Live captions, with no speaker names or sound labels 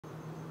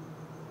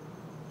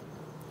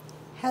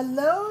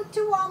Hello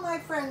to all my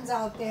friends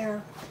out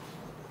there.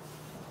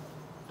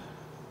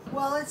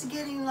 Well, it's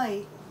getting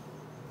late,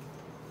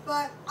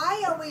 but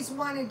I always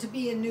wanted to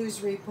be a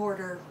news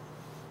reporter.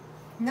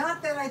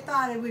 Not that I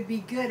thought I would be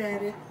good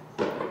at it,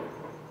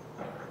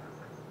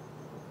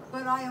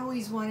 but I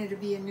always wanted to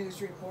be a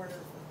news reporter.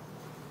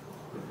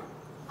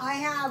 I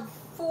have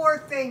 4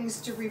 things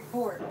to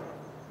report.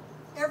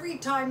 Every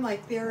time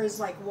like there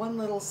is like one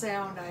little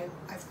sound, I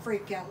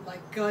freak out,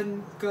 like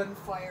gun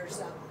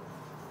fires up.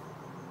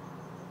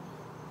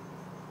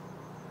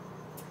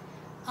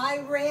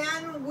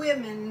 Iran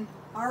women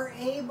are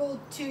able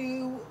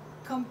to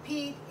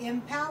compete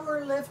in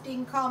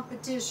powerlifting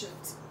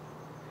competitions.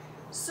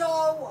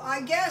 So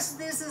I guess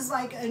this is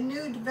like a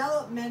new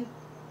development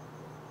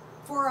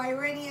for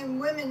Iranian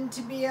women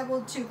to be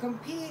able to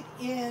compete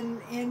in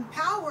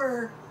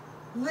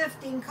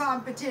powerlifting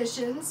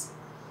competitions.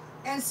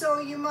 And so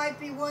you might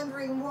be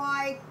wondering,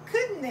 why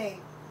couldn't they?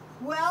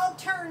 Well, it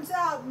turns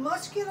out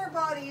muscular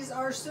bodies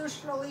are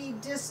socially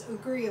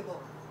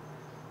disagreeable.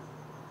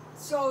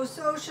 So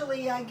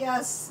socially, I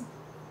guess,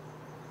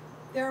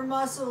 their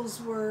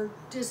muscles were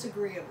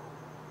disagreeable,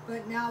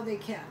 but now they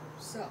can,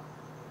 so.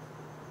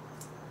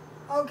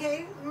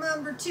 Okay,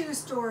 number 2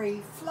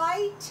 story.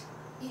 Fight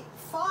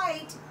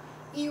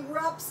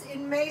erupts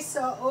in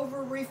Mesa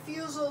over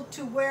refusal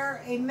to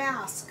wear a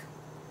mask.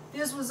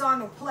 This was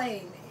on a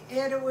plane.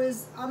 It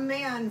was a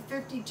man,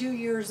 52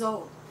 years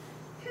old.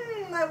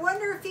 I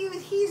wonder if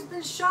he's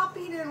been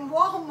shopping in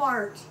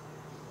Walmart.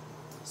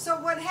 So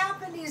what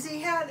happened is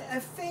he had a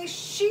face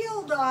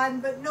shield on,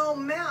 but no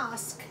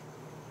mask.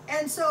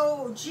 And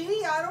so,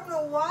 gee, I don't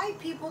know why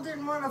people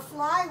didn't want to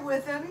fly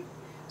with him.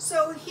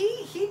 So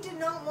he did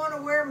not want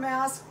to wear a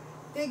mask.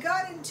 They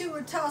got into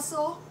a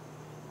tussle.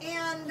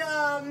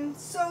 And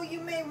so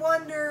you may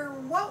wonder,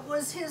 what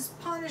was his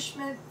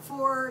punishment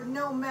for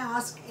no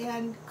mask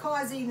and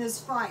causing this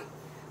fight?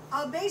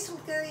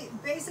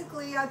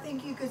 Basically, I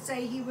think you could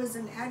say he was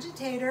an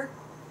agitator,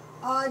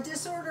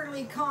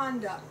 disorderly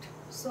conduct.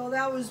 So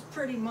that was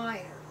pretty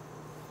minor.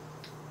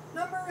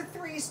 Number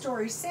 3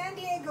 story. San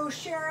Diego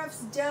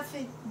Sheriff's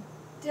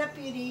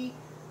deputy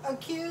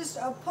accused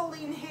of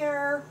pulling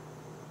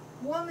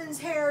woman's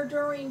hair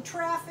during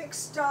traffic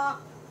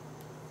stop,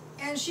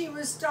 and she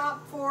was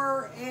stopped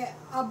for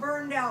a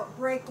burned out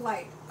brake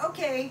light.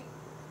 Okay,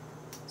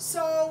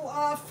 so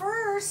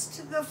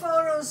first the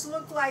photos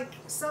look like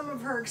some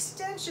of her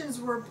extensions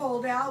were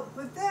pulled out,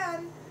 but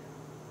then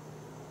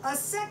a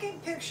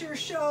second picture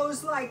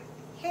shows like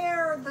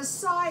hair the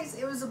size,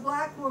 it was a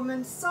black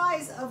woman,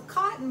 size of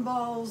cotton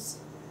balls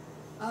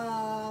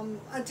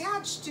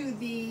attached to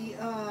the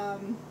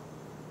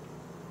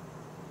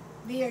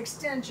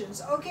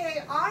extensions.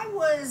 Okay, I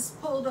was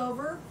pulled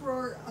over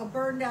for a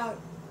burned out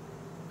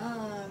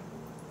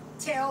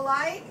tail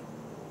light,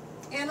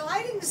 and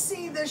I didn't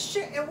see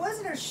it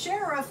wasn't a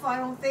sheriff, I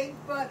don't think,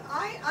 but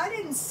I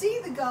didn't see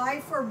the guy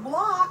for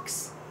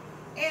blocks,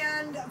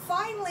 and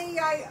finally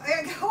I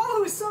go,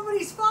 oh,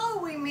 somebody's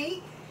following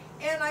me.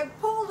 And I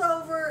pulled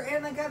over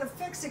and I got a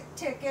fix-it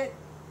ticket.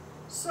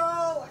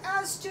 So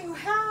as to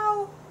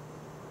how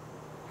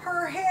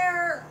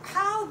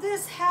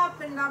this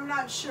happened, I'm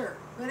not sure.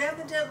 But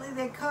evidently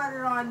they caught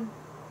it on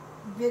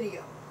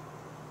video.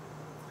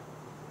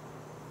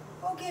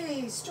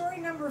 Okay, story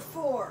number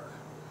 4.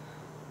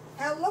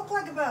 It looked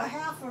like about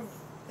half of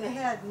the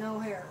head, no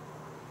hair.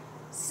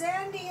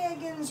 San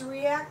Diegans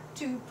react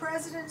to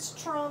President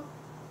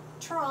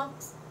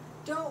Trump's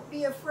 "Don't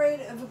be afraid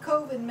of a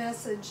COVID"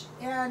 message.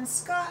 And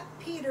Scott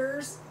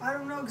Peters, I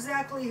don't know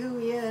exactly who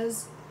he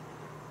is,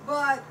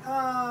 but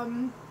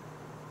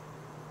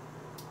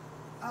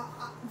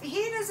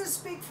he doesn't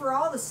speak for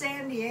all the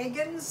San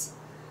Diegans.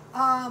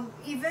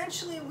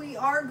 Eventually we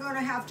are going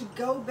to have to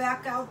go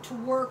back out to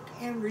work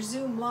and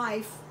resume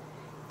life.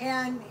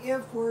 And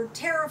if we're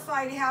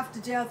terrified half to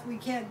death, we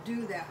can't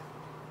do that.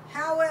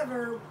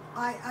 However,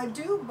 I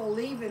do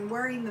believe in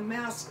wearing the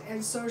mask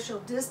and social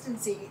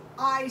distancing.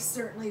 I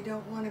certainly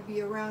don't want to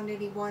be around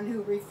anyone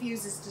who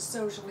refuses to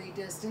socially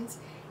distance,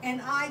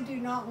 and I do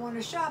not want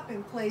to shop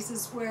in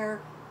places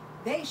where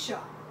they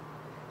shop.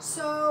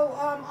 So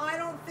I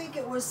don't think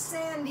it was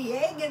San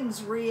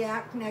Diegans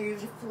react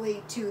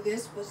negatively to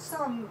this, but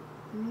some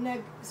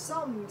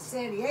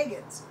San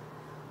Diegans.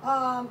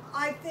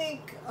 I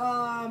think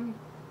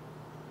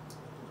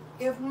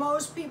if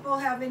most people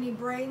have any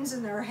brains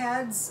in their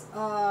heads,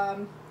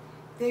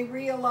 they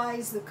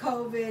realize the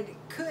COVID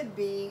could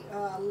be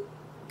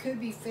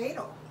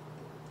fatal.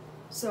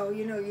 So,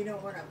 you know, you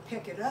don't want to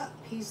pick it up.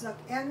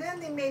 And then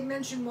they may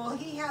mention, well,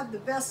 he had the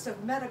best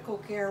of medical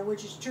care,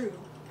 which is true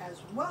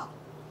as well.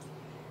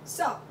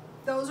 So,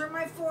 those are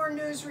my 4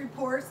 news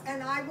reports,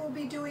 and I will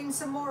be doing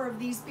some more of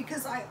these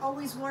because I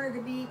always wanted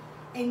to be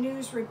a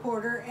news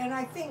reporter, and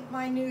I think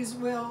my news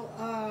will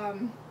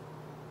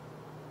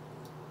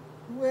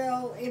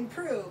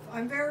improve.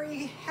 I'm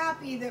very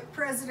happy that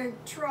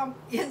President Trump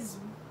is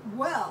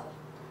well,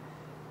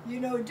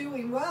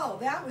 doing well.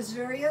 That was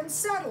very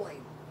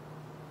unsettling.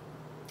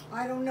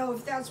 I don't know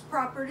if that's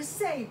proper to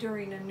say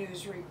during a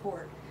news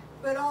report.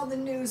 but all the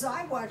news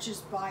I watch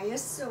is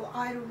biased, so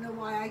I don't know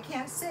why I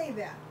can't say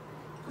that.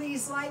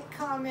 Please like,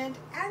 comment,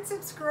 and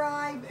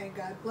subscribe, and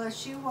God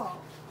bless you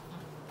all.